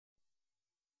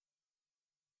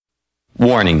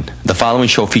Warning, the following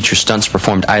show features stunts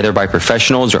performed either by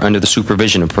professionals or under the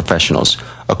supervision of professionals.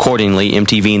 Accordingly,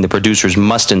 MTV and the producers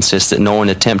must insist that no one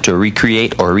attempt to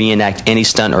recreate or reenact any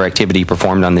stunt or activity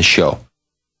performed on this show.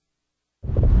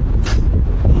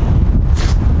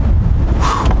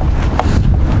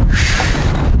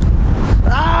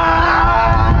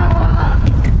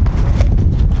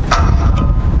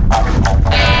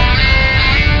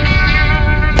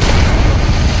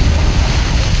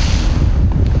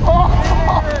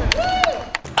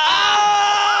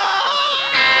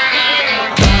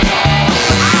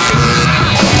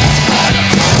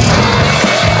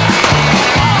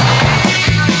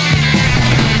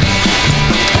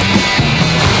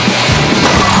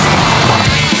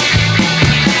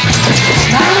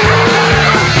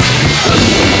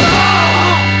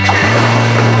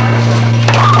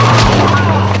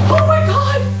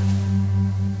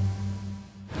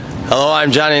 Hello,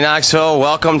 I'm Johnny Knoxville.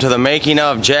 Welcome to the making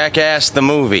of Jackass the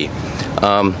Movie.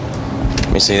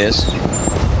 Let me see this.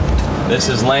 This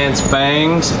is Lance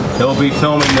Bangs. He'll be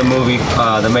filming the movie,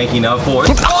 the making of for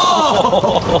it.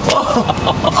 Oh!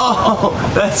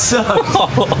 Oh! That sucks.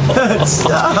 That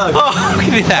sucks. Oh,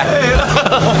 look at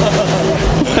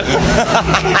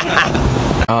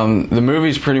that. The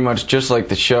movie's pretty much just like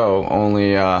the show,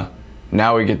 only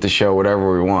now we get to show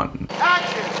whatever we want.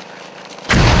 Action!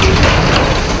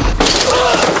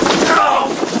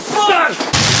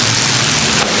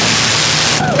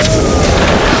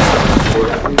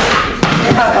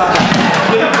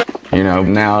 You know,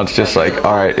 now it's just like,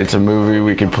 all right, it's a movie,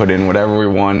 we can put in whatever we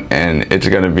want, and it's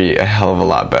going to be a hell of a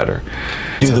lot better.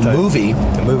 The movie's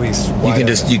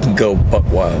you can go buck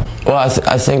wild. Well,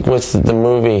 I think with the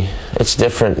movie, it's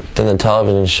different than the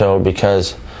television show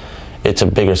because it's a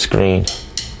bigger screen.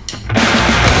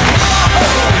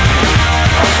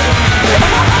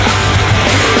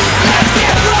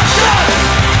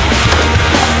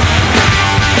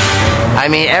 I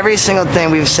mean, every single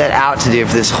thing we've set out to do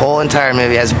for this whole entire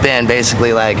movie has been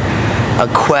basically like a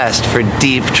quest for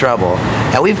deep trouble.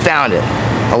 And we've found it.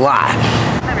 A lot.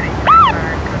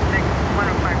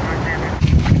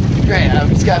 Great, I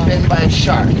just got bitten by a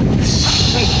shark.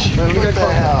 What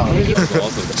the hell?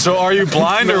 So are you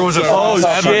blind or was it false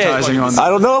advertising on that? I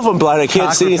don't know if I'm blind. I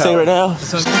can't see anything right now.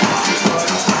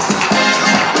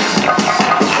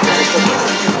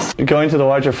 Going to the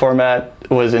larger format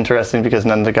was interesting because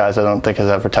none of the guys I don't think has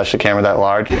ever touched a camera that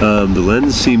large. The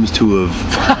lens seems to have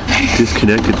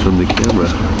disconnected from the camera.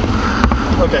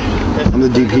 Okay. I'm the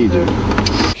DP, dude.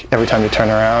 Every time you turn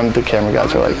around, the camera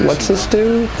guys are like, what's this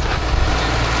do?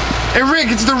 Hey Rick,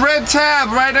 it's the red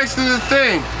tab right next to the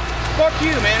thing. Fuck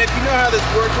you, man. If you know how this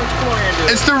works, why don't you come over here and do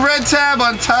it? It's the red tab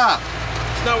on top.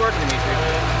 It's not working, Dimitri.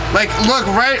 Like, look,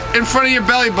 right in front of your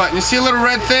belly button. You see a little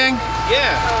red thing?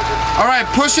 Yeah. All right,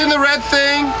 push in the red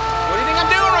thing. What do you think I'm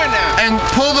doing right now? And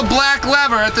pull the black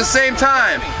lever at the same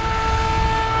time.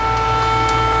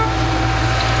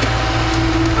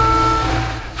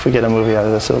 If we get a movie out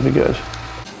of this, it'll be good.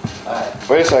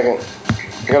 Wait a second.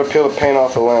 I gotta peel the paint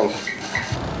off the lens.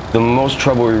 The most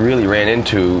trouble we really ran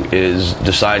into is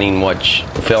deciding which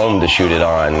film to shoot it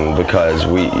on because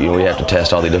we have to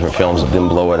test all the different films and then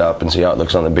blow it up and see how it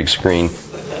looks on the big screen.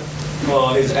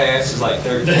 Well, his ass is like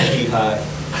 13 feet high.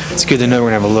 It's good to know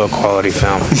we're gonna have a low quality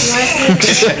film. Hey,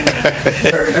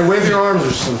 wave your arms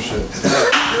or some shit.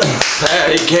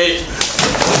 Hey, Kate.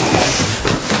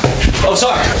 Oh,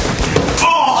 sorry.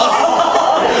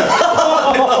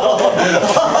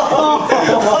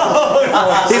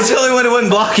 He's the only one who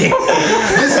wasn't blocking.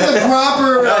 This is the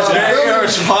proper... That's very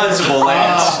irresponsible,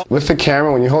 Lance. With the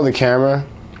camera, when you hold the camera,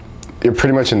 you're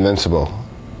pretty much invincible.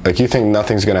 Like, you think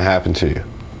nothing's gonna happen to you.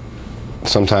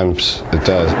 Sometimes it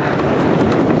does.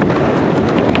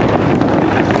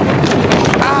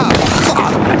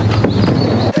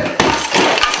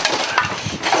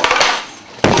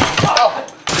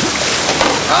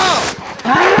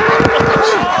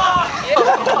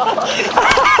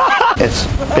 It's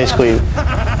basically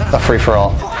a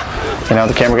free-for-all. You know,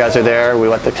 the camera guys are there, we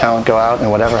let the talent go out, and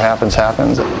whatever happens,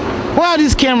 happens. Why are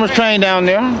these cameras trained down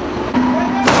there? Oh,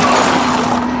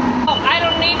 I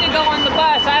don't need to go on the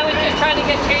bus. I was just trying to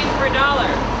get change for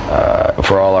 $1.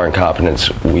 For all our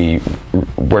incompetence, we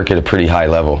work at a pretty high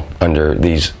level under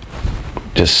these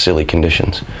just silly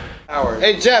conditions.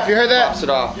 Hey, Jeff, you heard that? Pops it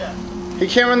off. He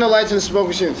can't run the lights and the smoke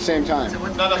machine at the same time.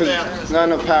 Not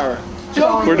enough power.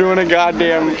 We're doing a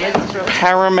goddamn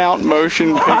Paramount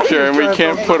motion picture and we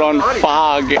can't put on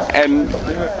fog and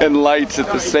lights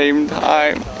at the same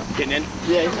time. Getting in?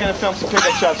 Yeah, he's gonna film some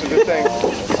pickup shots with the thing.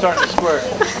 Starting to squirt.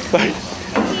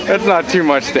 That's not too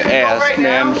much to ask,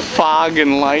 man. Fog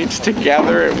and lights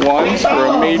together at once for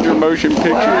a major motion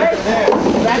picture.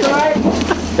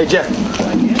 Hey, Jeff.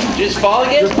 Just fall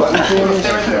again?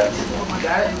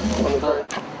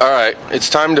 Alright, it's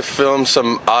time to film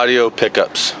some audio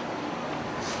pickups.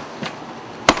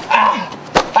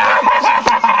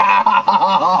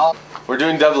 We're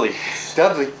doing doubly.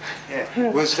 Dudley.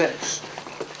 Yeah. What's that?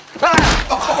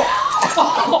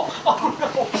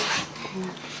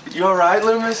 You alright,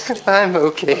 Loomis? I'm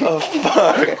okay. Oh,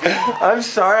 fuck. I'm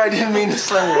sorry, I didn't mean to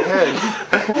slam your head.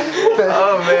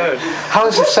 Oh, man. How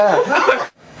does it sound?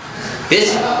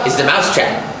 This is the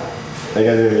Mousetrap. I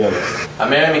gotta do it again. I'm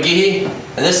Mary McGee,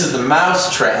 and this is the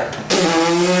Mousetrap.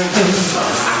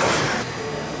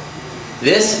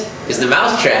 This is the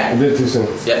Mousetrap. I did it too soon.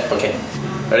 Yeah, okay.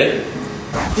 Ready?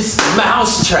 This is the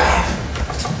Mousetrap.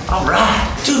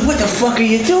 Alright. Dude, what the fuck are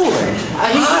you doing?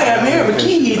 Hi, I'm Mary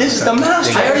McGee. This is the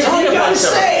Mousetrap. I already told you what to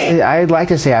say. I'd like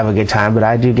to say I have a good time, but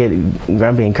I do get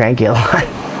grumpy and cranky a lot.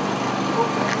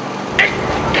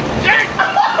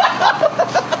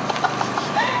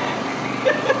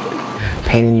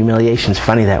 Pain and humiliation is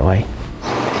funny that way.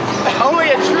 Only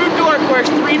a true dork wears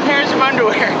 3 pairs of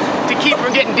underwear to keep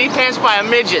from getting depanced by a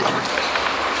midget.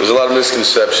 There's a lot of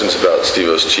misconceptions about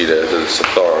Steve-O's cheetah, that it's a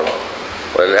thong,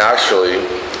 when actually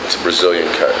it's a Brazilian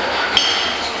cut.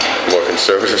 More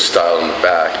conservative style in the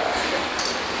back,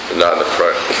 but not in the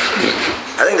front.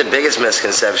 I think the biggest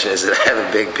misconception is that I have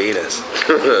a big penis.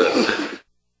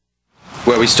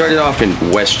 Well, we started off in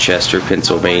Westchester,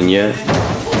 Pennsylvania.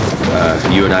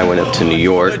 You and I went up to New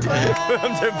York.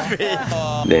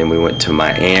 Then we went to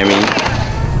Miami,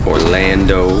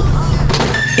 Orlando,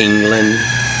 England,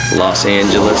 Los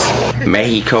Angeles,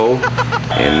 Mexico,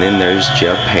 and then there's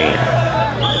Japan.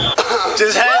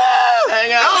 Just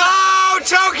hang out. Hello,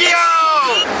 Tokyo!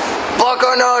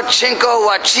 Boko no chinko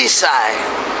wa chisai.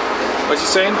 What's he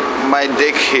saying? My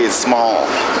dick is small.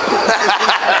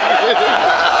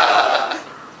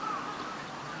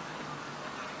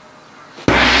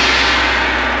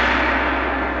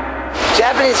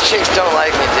 Japanese chicks don't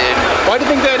like me, dude. Why do you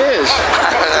think that is?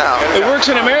 I don't know. It works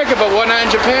in America, but why not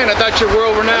in Japan? I thought you're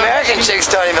world-renowned. American chicks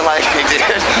don't even like me, dude.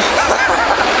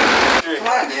 Come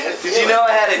on, man. Did you know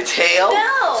I had a tail?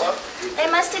 No. They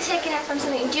must have taken it from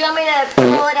something. Do you want me to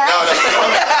pull it out?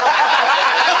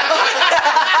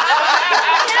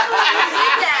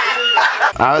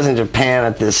 I was in Japan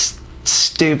at this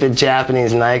stupid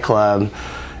Japanese nightclub,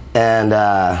 and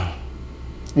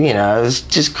you know, it was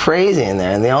just crazy in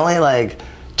there. And the only like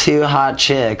 2 hot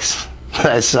chicks that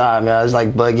I saw, I mean, I was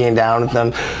like boogieing down with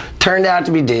them, turned out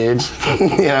to be dudes.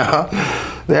 You know,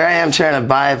 there I am trying to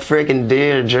buy a freaking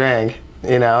dude a drink,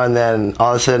 you know, and then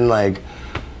all of a sudden, like,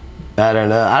 I don't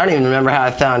know, I don't even remember how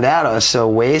I found out. I was so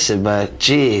wasted, but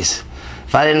geez,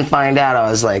 if I didn't find out I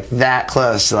was like that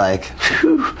close to like,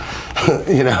 whew,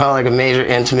 you know, like a major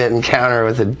intimate encounter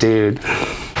with a dude.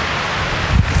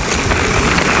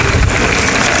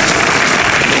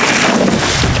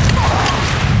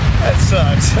 That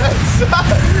sucks.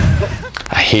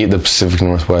 I hate the Pacific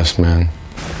Northwest, man.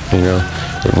 You know,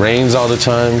 it rains all the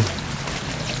time.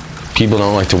 People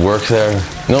don't like to work there.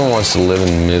 No one wants to live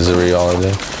in misery all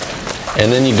day.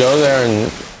 And then you go there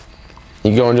and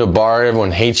you go into a bar,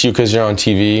 everyone hates you because you're on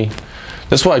TV.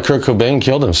 That's why Kurt Cobain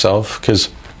killed himself, because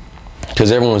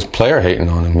everyone was player hating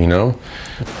on him, you know?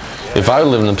 If I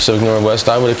lived in the Pacific Northwest,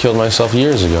 I would have killed myself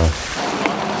years ago.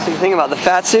 So the thing about the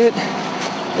fat suit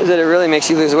is that it really makes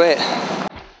you lose weight.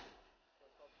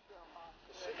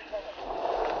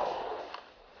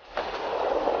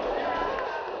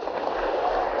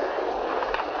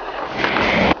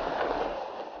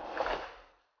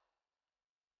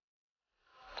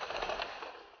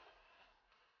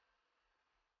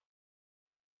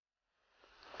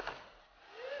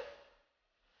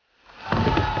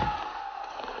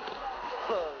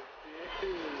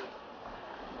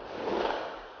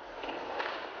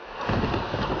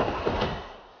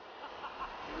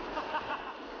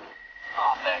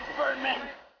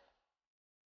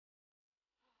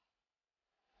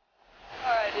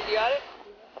 Alright, did you got it?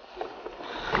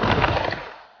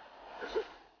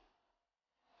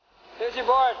 Here's your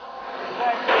board.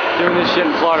 Doing this shit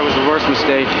in Florida was the worst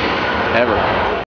mistake ever.